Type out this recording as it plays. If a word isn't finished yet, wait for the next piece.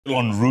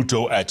On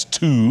Ruto at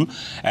 2,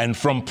 and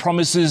from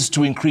promises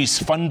to increase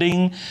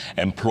funding,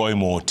 employ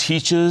more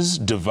teachers,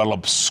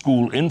 develop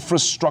school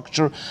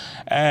infrastructure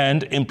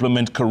and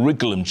implement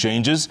curriculum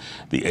changes,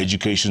 the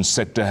education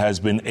sector has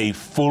been a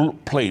full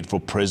plate for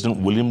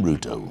President William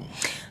Ruto.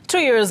 2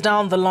 years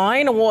down the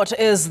line, what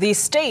is the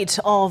state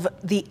of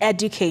the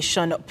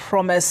education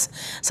promise?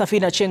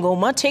 Safina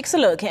Chingoma takes a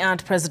look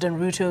at President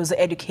Ruto's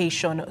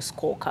education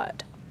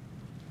scorecard.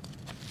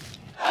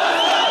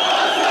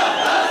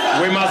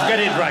 We must get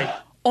it right.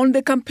 On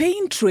the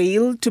campaign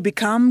trail to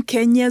become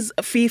Kenya's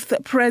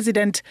 5th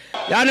president,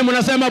 Yani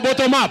munasema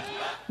bottom up.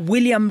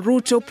 William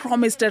Ruto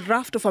promised a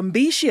raft of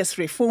ambitious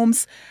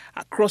reforms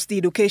across the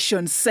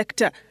education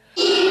sector.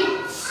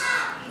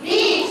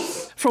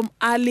 From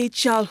early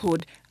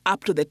childhood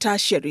up to the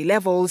tertiary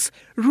levels,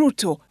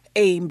 Ruto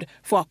aimed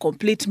for a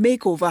complete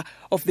makeover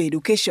of the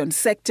education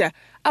sector,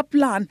 a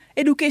plan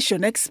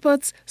education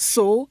experts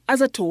saw as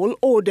a tall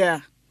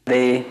order.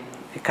 The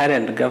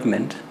current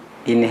government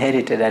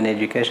inherited an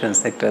education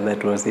sector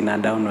that was in a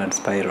downward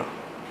spiral.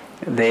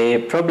 The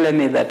problem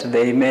is that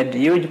they made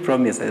huge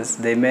promises.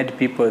 They made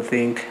people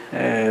think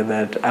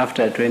that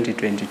after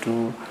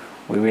 2022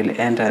 we will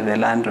enter the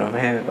land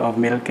of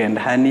milk and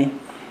honey,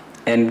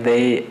 and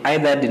they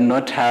either did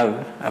not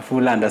have a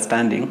full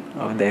understanding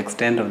of the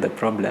extent of the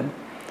problem,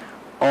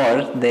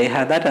 or they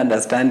had that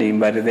understanding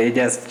but they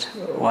just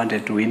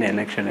wanted to win an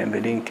election and they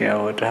didn't care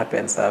what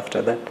happens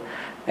after that.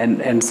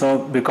 And so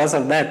because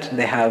of that,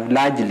 they have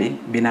largely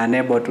been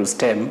unable to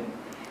stem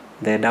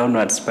the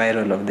downward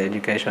spiral of the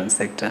education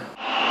sector.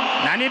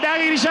 Na ni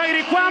dhahiri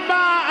shahiri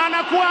kwamba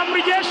anakuwa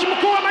amri jeshi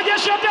mkuu wa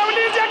majeshi yote ya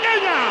ulinzi ya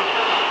Kenya.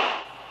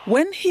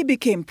 When he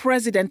became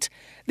president,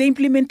 the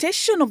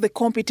implementation of the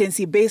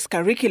competency-based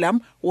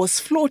curriculum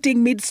was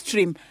floating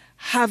midstream,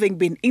 having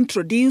been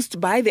introduced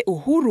by the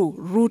Uhuru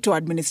Ruto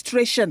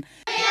administration.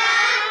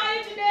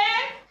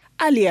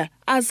 Earlier,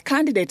 as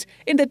candidate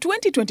in the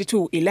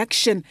 2022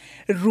 election,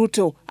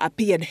 Ruto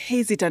appeared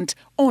hesitant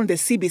on the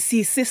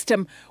CBC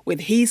system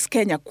with his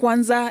Kenya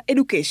Kwanza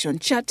education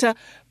charter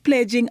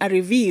pledging a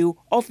review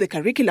of the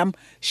curriculum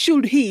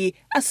should he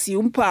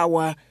assume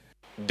power.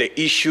 The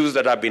issues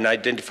that have been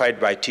identified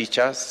by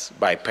teachers,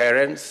 by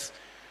parents,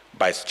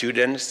 by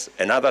students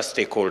and other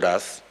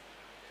stakeholders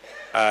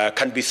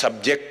can be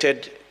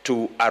subjected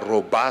to a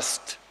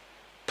robust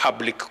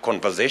public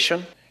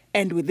conversation.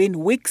 And within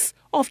weeks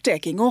of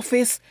taking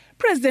office,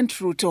 President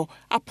Ruto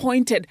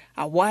appointed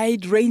a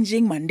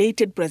wide-ranging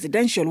mandated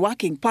presidential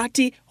working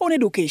party on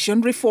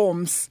education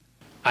reforms.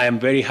 I am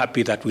very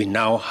happy that we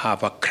now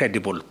have a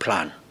credible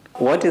plan.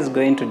 What is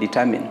going to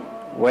determine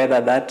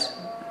whether that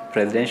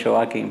presidential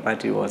working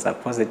party was a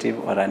positive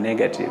or a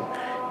negative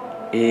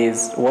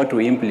is what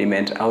we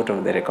implement out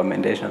of the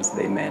recommendations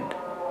they made.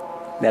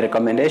 The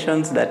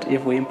recommendations that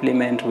if we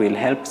implement will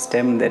help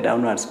stem the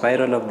downward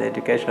spiral of the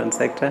education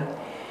sector.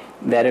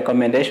 The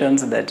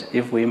recommendations that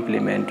if we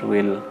implement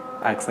will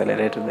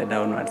accelerate the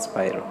downward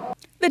spiral.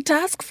 The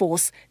task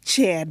force,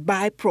 chaired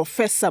by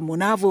Professor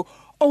Munavu,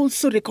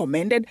 also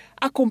recommended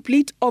a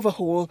complete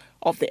overhaul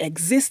of the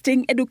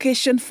existing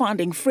education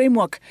funding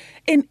framework.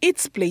 In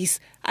its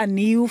place, a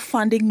new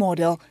funding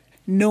model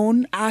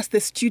known as the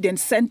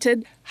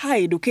Student-Centered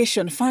Higher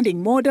Education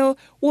Funding Model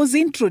was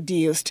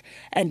introduced,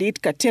 and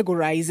it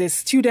categorizes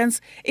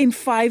students in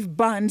 5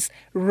 bands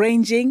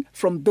ranging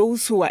from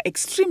those who are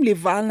extremely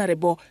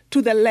vulnerable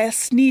to the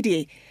less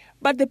needy.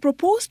 But the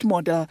proposed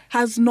model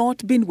has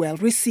not been well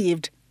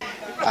received.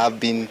 I've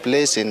been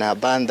placed in a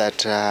band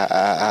that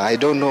I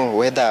don't know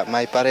whether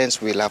my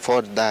parents will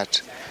afford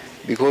that,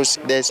 because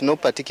there's no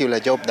particular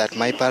job that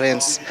my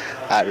parents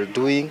are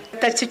doing.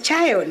 That's a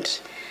child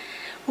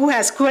who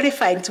has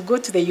qualified to go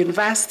to the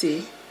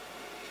university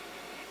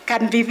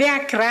can be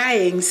there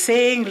crying,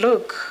 saying,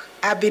 look,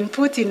 I've been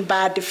put in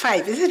band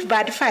 5. Is it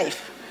band 5?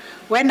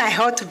 When I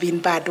ought to be in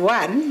band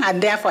 1,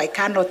 and therefore I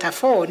cannot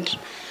afford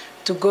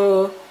to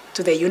go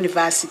to the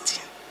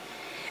university.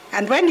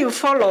 And when you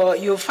follow,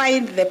 you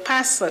find the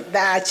person,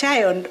 the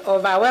child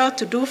of a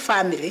well-to-do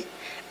family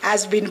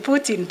has been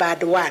put in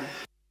band 1.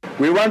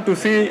 We want to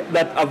see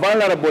that a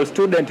vulnerable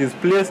student is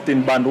placed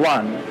in band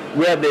 1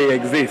 where they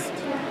exist.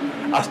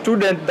 A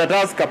student that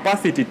has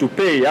capacity to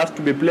pay has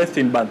to be placed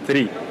in band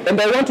 3.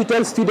 And I want to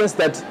tell students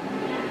that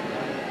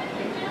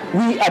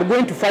we are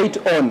going to fight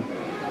on.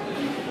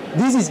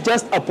 This is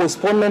just a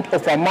postponement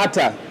of a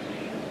matter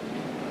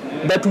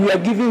that we are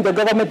giving the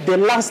government the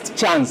last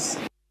chance.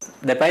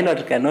 The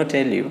pilot cannot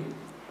tell you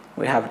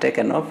we have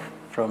taken off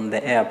from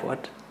the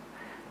airport,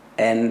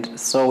 and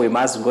so we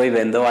must go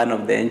even though one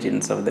of the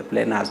engines of the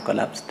plane has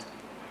collapsed.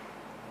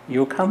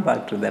 You come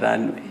back to the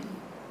runway.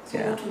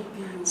 Yeah.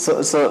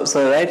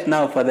 So right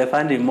now, for the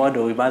funding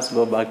model, we must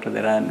go back to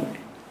the runway.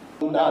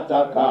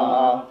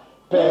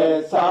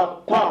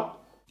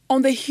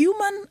 On the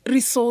human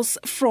resource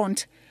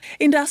front,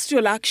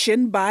 industrial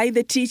action by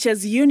the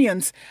teachers'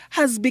 unions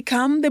has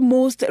become the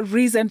most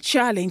recent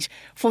challenge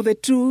for the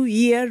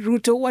 2-year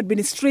Ruto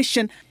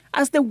administration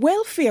as the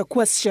welfare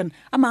question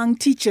among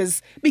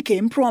teachers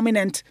became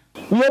prominent.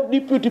 We have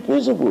deputy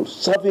principals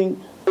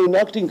serving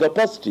enacting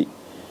capacity,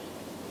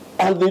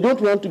 and they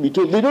don't want to be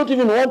told. They don't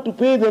even want to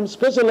pay them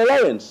special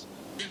allowance.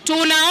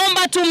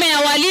 Tunaomba tume ya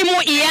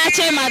walimu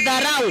iache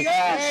madharau.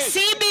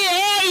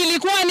 CBA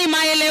ilikuwa ni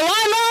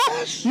maelewano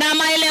na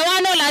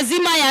maelewano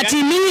lazima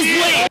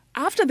yatimizwe.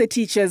 After the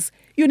teachers,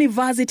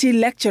 university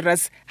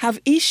lecturers have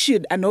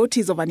issued a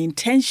notice of an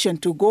intention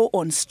to go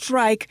on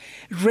strike,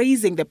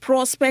 raising the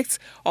prospects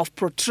of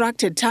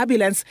protracted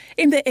turbulence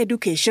in the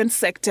education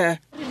sector.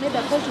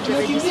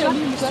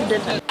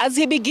 As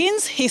he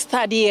begins his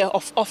third year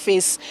of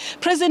office,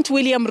 President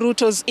William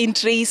Ruto's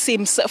entry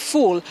seems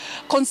full,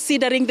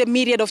 considering the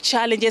myriad of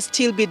challenges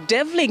still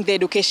bedeviling the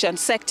education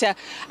sector,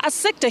 a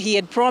sector he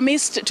had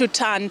promised to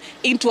turn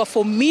into a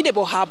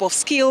formidable hub of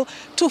skill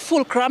to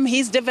fulcrum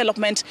his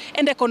development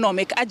and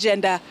economic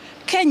agenda.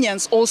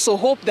 Kenyans also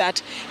hope that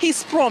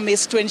his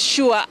promise to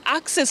ensure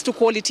access to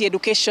quality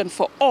education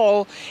for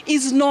all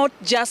is not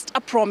just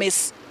a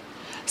promise.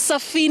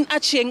 Safin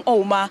Achieng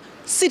Oma,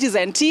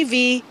 Citizen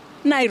TV,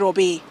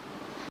 Nairobi.